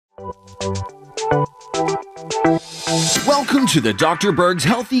Welcome to the Dr. Berg's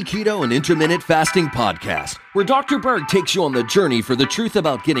Healthy Keto and Intermittent Fasting Podcast, where Dr. Berg takes you on the journey for the truth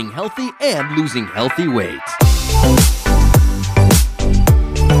about getting healthy and losing healthy weight.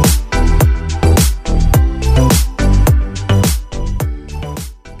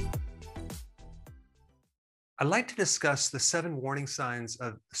 I'd like to discuss the 7 warning signs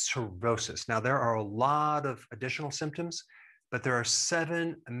of cirrhosis. Now, there are a lot of additional symptoms, but there are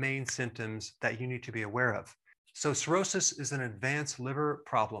 7 main symptoms that you need to be aware of. So cirrhosis is an advanced liver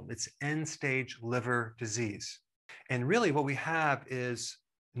problem. It's end-stage liver disease. And really what we have is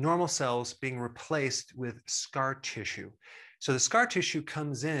normal cells being replaced with scar tissue. So the scar tissue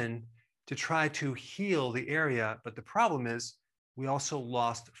comes in to try to heal the area, but the problem is we also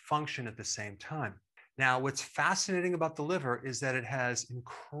lost function at the same time. Now, what's fascinating about the liver is that it has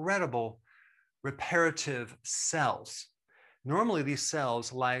incredible reparative cells. Normally, these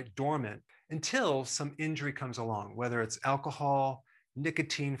cells lie dormant until some injury comes along, whether it's alcohol,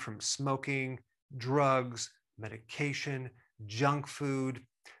 nicotine from smoking, drugs, medication, junk food,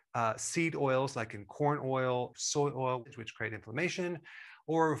 seed oils like in corn oil, soy oil, which create inflammation,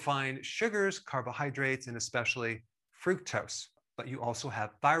 or refined sugars, carbohydrates, and especially fructose. But you also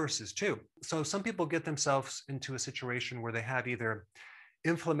have viruses too. So some people get themselves into a situation where they have either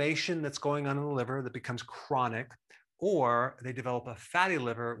inflammation that's going on in the liver that becomes chronic, or they develop a fatty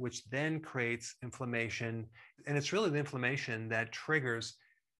liver, which then creates inflammation. And it's really the inflammation that triggers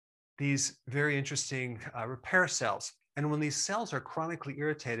these very interesting repair cells. And when these cells are chronically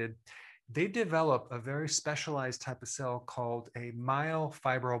irritated, they develop a very specialized type of cell called a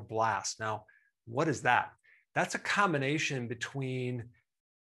myofibroblast. Now, what is that? That's a combination between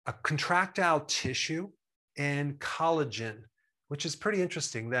a contractile tissue and collagen, which is pretty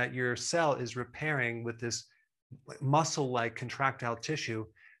interesting that your cell is repairing with this muscle-like contractile tissue.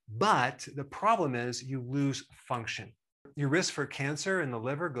 But the problem is you lose function. Your risk for cancer in the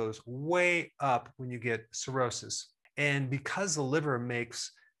liver goes way up when you get cirrhosis. And because the liver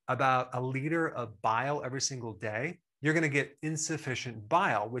makes about 1 liter of bile every single day, you're going to get insufficient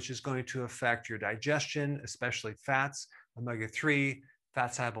bile, which is going to affect your digestion, especially fats, omega-3,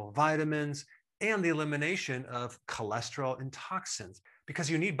 fat-soluble vitamins, and the elimination of cholesterol and toxins, because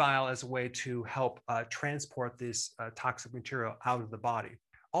you need bile as a way to help transport this toxic material out of the body.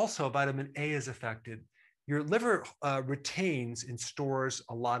 Also, vitamin A is affected. Your liver retains and stores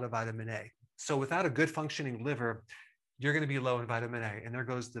a lot of vitamin A. So without a good functioning liver, you're going to be low in vitamin A. And there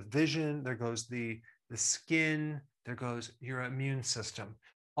goes the vision, there goes the skin, there goes your immune system.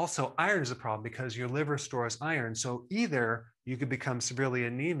 Also, iron is a problem because your liver stores iron. So either you could become severely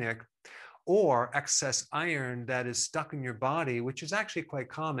anemic, or excess iron that is stuck in your body, which is actually quite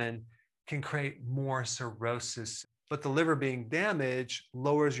common, can create more cirrhosis. But the liver being damaged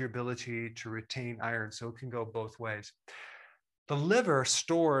lowers your ability to retain iron. So it can go both ways. The liver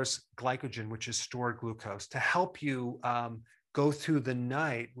stores glycogen, which is stored glucose, to help you go through the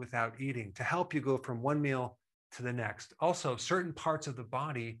night without eating, to help you go from one meal to the next. Also, certain parts of the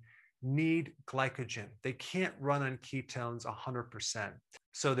body need glycogen. They can't run on ketones 100%.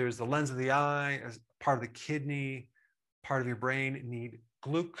 So there's the lens of the eye, as part of the kidney, part of your brain need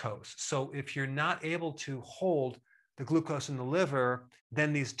glucose. So if you're not able to hold the glucose in the liver,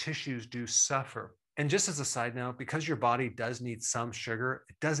 then these tissues do suffer. And just as a side note, because your body does need some sugar,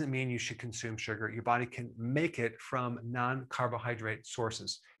 it doesn't mean you should consume sugar. Your body can make it from non-carbohydrate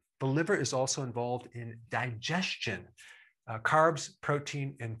sources. The liver is also involved in digestion, carbs,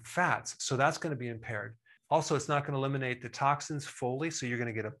 protein, and fats. So that's going to be impaired. Also, it's not going to eliminate the toxins fully. So you're going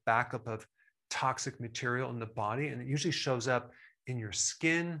to get a backup of toxic material in the body. And it usually shows up in your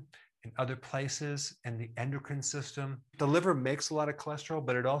skin, in other places, and the endocrine system. The liver makes a lot of cholesterol,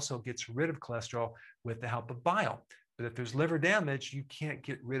 but it also gets rid of cholesterol with the help of bile. But if there's liver damage, you can't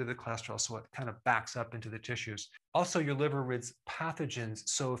get rid of the cholesterol, so it kind of backs up into the tissues. Also, your liver rids pathogens,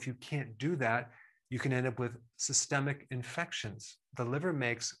 so if you can't do that, you can end up with systemic infections. The liver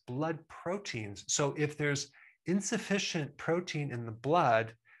makes blood proteins, so if there's insufficient protein in the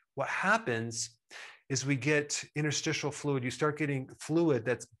blood, what happens is we get interstitial fluid. You start getting fluid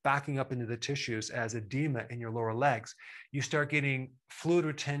that's backing up into the tissues as edema in your lower legs. You start getting fluid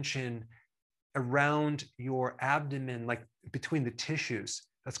retention around your abdomen, like between the tissues.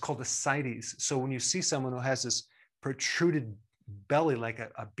 That's called ascites. So when you see someone who has this protruded belly, like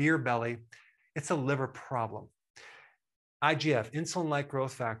a beer belly, it's a liver problem. IGF, insulin-like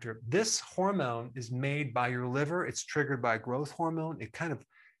growth factor. This hormone is made by your liver. It's triggered by growth hormone. It kind of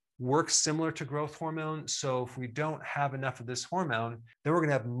works similar to growth hormone. So if we don't have enough of this hormone, then we're going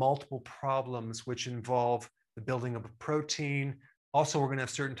to have multiple problems which involve the building of a protein, Also, we're going to have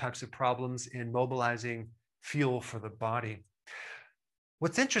certain types of problems in mobilizing fuel for the body.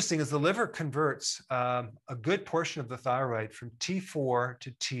 What's interesting is the liver converts a good portion of the thyroid from T4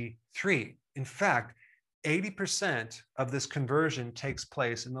 to T3. In fact, 80% of this conversion takes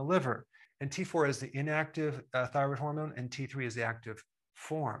place in the liver. And T4 is the inactive thyroid hormone, and T3 is the active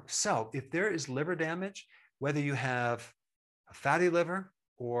form. So if there is liver damage, whether you have a fatty liver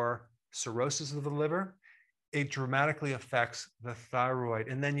or cirrhosis of the liver, it dramatically affects the thyroid.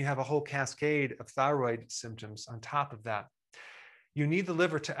 And then you have a whole cascade of thyroid symptoms on top of that. You need the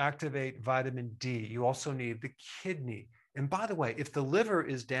liver to activate vitamin D. You also need the kidney. And by the way, if the liver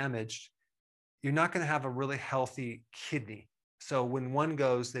is damaged, you're not going to have a really healthy kidney. So when one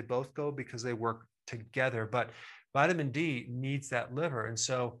goes, they both go because they work together. But vitamin D needs that liver. And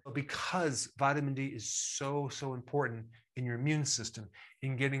so because vitamin D is so important in your immune system,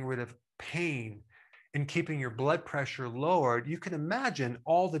 in getting rid of pain, in keeping your blood pressure lowered, you can imagine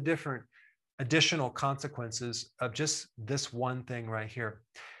all the different additional consequences of just this one thing right here.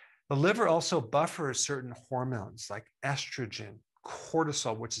 The liver also buffers certain hormones like estrogen,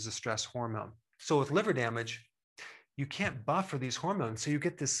 cortisol, which is a stress hormone. So with liver damage, you can't buffer these hormones. So you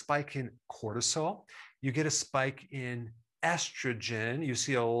get this spike in cortisol, you get a spike in estrogen. You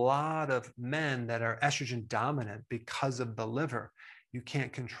see a lot of men that are estrogen dominant because of the liver. You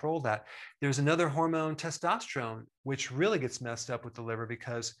can't control that. There's another hormone, testosterone, which really gets messed up with the liver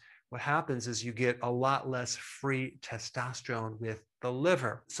because what happens is you get a lot less free testosterone with the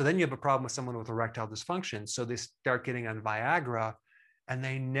liver. So then you have a problem with someone with erectile dysfunction. So they start getting on Viagra and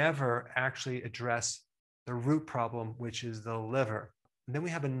they never actually address the root problem, which is the liver. And then we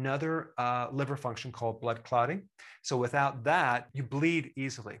have another liver function called blood clotting. So without that, you bleed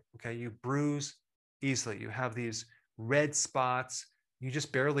easily, okay? You bruise easily. You have these red spots. You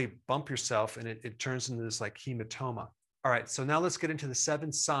just barely bump yourself and it turns into this like hematoma. All right, so now let's get into the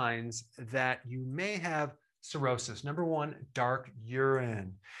 7 signs that you may have cirrhosis. Number 1, dark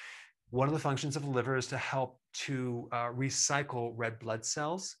urine. One of the functions of the liver is to help to recycle red blood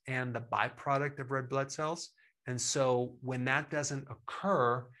cells and the byproduct of red blood cells. And so when that doesn't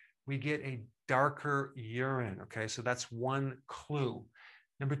occur, we get a darker urine, okay? So that's one clue.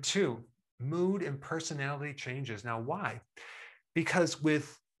 Number 2, mood and personality changes. Now, why? Because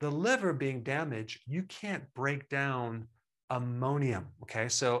with the liver being damaged, you can't break down ammonium, okay?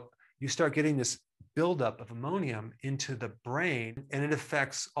 So you start getting this buildup of ammonium into the brain, and it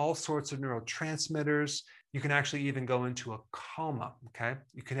affects all sorts of neurotransmitters. You can actually even go into a coma, okay?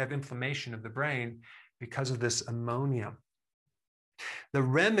 You can have inflammation of the brain because of this ammonium. The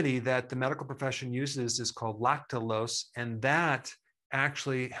remedy that the medical profession uses is called lactulose, and that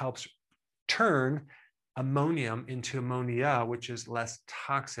actually helps turn ammonium into ammonia, which is less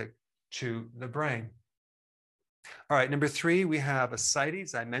toxic to the brain. All right, number 3, we have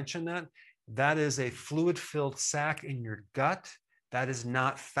ascites. I mentioned that. That is a fluid-filled sac in your gut. That is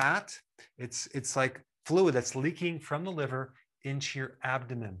not fat. It's like fluid that's leaking from the liver into your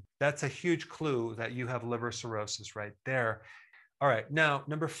abdomen. That's a huge clue that you have liver cirrhosis right there. All right, now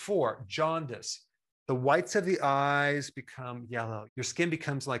number 4, jaundice. The whites of the eyes become yellow. Your skin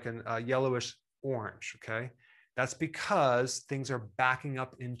becomes like a yellowish orange, okay? That's because things are backing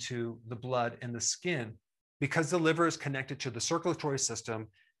up into the blood and the skin. Because the liver is connected to the circulatory system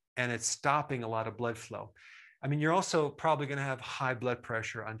and it's stopping a lot of blood flow. I mean, you're also probably going to have high blood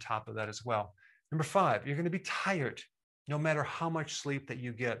pressure on top of that as well. Number 5, you're going to be tired no matter how much sleep that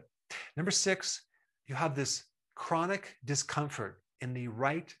you get. Number 6, you have this chronic discomfort in the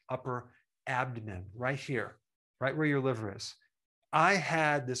right upper abdomen, right here, right where your liver is. I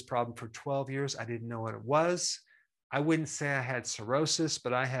had this problem for 12 years. I didn't know what it was. I wouldn't say I had cirrhosis,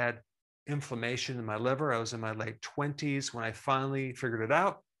 but I had inflammation in my liver. I was in my late 20s when I finally figured it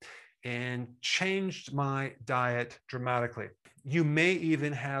out and changed my diet dramatically. You may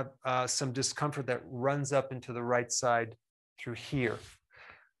even have some discomfort that runs up into the right side through here.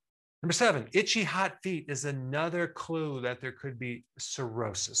 Number 7, itchy hot feet is another clue that there could be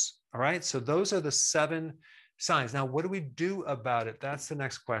cirrhosis. All right, so those are the 7 signs. Now, what do we do about it? That's the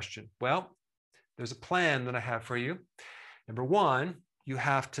next question. Well, there's a plan that I have for you. Number 1, you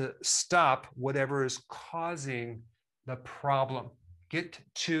have to stop whatever is causing the problem. Get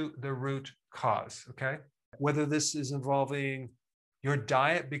to the root cause, okay? Whether this is involving your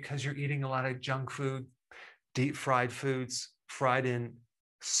diet because you're eating a lot of junk food, deep fried foods, fried in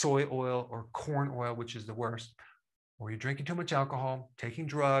soy oil or corn oil, which is the worst, or you're drinking too much alcohol, taking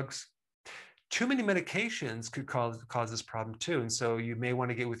drugs. Too many medications could cause this problem too. And so you may want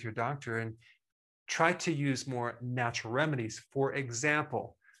to get with your doctor and try to use more natural remedies. For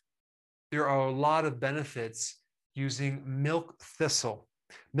example, there are a lot of benefits using milk thistle.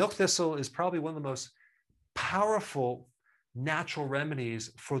 Milk thistle is probably one of the most powerful natural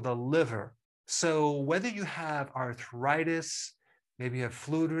remedies for the liver. So whether you have arthritis, maybe you have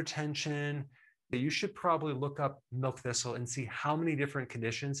fluid retention, you should probably look up milk thistle and see how many different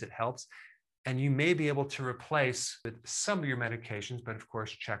conditions it helps. And you may be able to replace with some of your medications, but of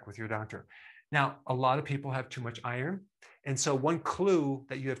course, check with your doctor. Now, a lot of people have too much iron. And so one clue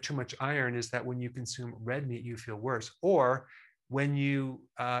that you have too much iron is that when you consume red meat, you feel worse. Or when you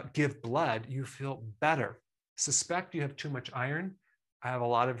give blood, you feel better. Suspect you have too much iron. I have a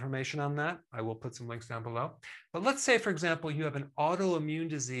lot of information on that. I will put some links down below. But let's say, for example, you have an autoimmune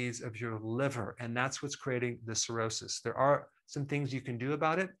disease of your liver, and that's what's creating the cirrhosis. There are some things you can do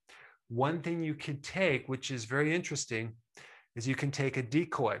about it. One thing you could take, which is very interesting, is you can take a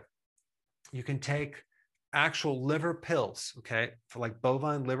decoy. You can take actual liver pills, okay, for like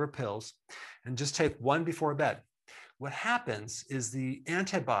bovine liver pills, and just take one before bed. What happens is the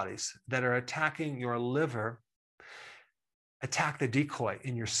antibodies that are attacking your liver attack the decoy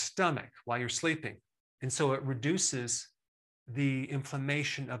in your stomach while you're sleeping. And so it reduces the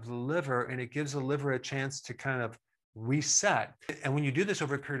inflammation of the liver, and it gives the liver a chance to kind of reset. And when you do this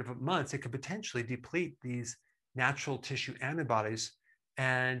over a period of months, it could potentially deplete these natural tissue antibodies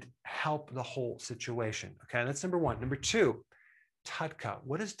and help the whole situation. Okay, that's number one. Number two, TUDCA.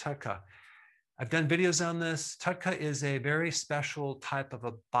 What is TUDCA? I've done videos on this. TUDCA is a very special type of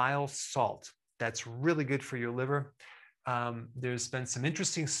a bile salt that's really good for your liver. There's been some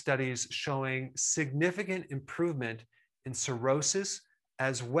interesting studies showing significant improvement in cirrhosis,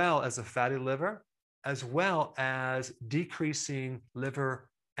 as well as a fatty liver, as well as decreasing liver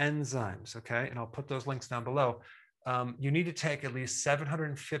enzymes, okay? And I'll put those links down below. You need to take at least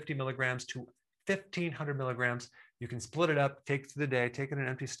 750 milligrams to 1,500 milligrams. You can split it up, take it through the day, take it on an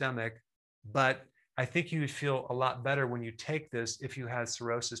empty stomach, but I think you would feel a lot better when you take this if you had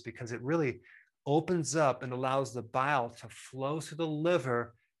cirrhosis, because it really opens up and allows the bile to flow through the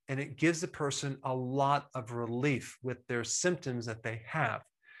liver, and it gives the person a lot of relief with their symptoms that they have.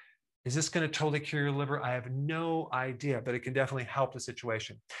 Is this going to totally cure your liver? I have no idea, but it can definitely help the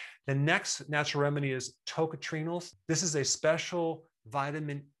situation. The next natural remedy is tocotrienols. This is a special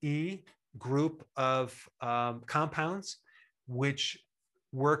vitamin E group of compounds which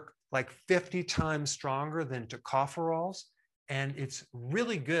work like 50 times stronger than tocopherols. And it's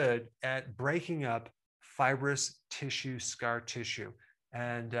really good at breaking up fibrous tissue, scar tissue.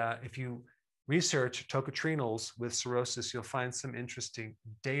 And if you research tocotrienols with cirrhosis, you'll find some interesting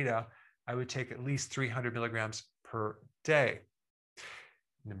data. I would take at least 300 milligrams per day.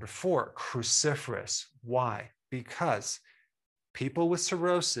 Number four, cruciferous. Why? Because people with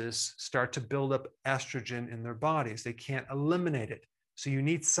cirrhosis start to build up estrogen in their bodies. They can't eliminate it. So you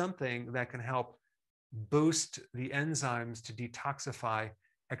need something that can help boost the enzymes to detoxify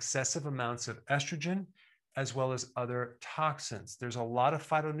excessive amounts of estrogen, as well as other toxins. There's a lot of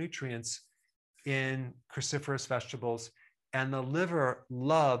phytonutrients in cruciferous vegetables, and the liver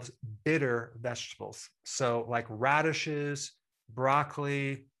loves bitter vegetables. So like radishes,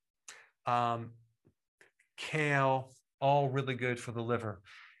 broccoli, kale, all really good for the liver.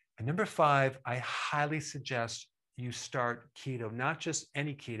 And number five, I highly suggest you start keto, not just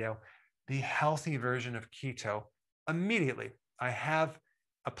any keto, the healthy version of keto immediately. I have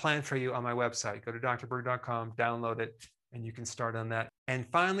a plan for you on my website. Go to drberg.com, download it, and you can start on that. And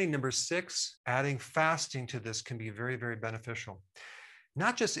finally, number six, adding fasting to this can be very, very beneficial.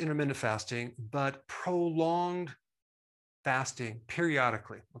 Not just intermittent fasting, but prolonged fasting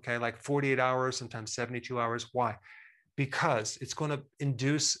periodically, okay? Like 48 hours, sometimes 72 hours. Why? Because it's going to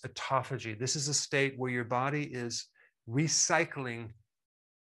induce autophagy. This is a state where your body is recycling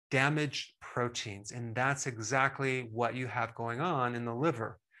damaged proteins, and that's exactly what you have going on in the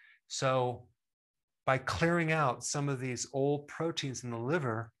liver. So by clearing out some of these old proteins in the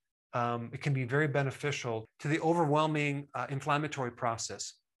liver, it can be very beneficial to the overwhelming inflammatory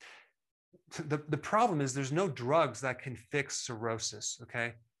process. The problem is there's no drugs that can fix cirrhosis,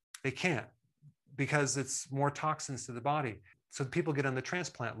 okay? They can't, because it's more toxins to the body. So people get on the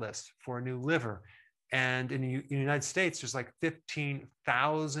transplant list for a new liver. And in the United States, there's like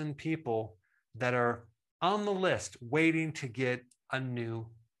 15,000 people that are on the list waiting to get a new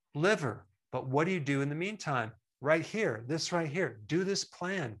liver. But what do you do in the meantime? Right here, this right here, do this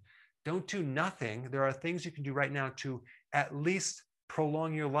plan. Don't do nothing. There are things you can do right now to at least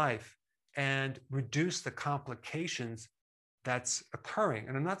prolong your life and reduce the complications that's occurring.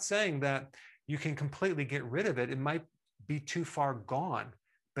 And I'm not saying that you can completely get rid of it. It might be too far gone,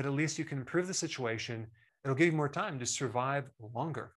 but at least you can improve the situation. It'll give you more time to survive longer.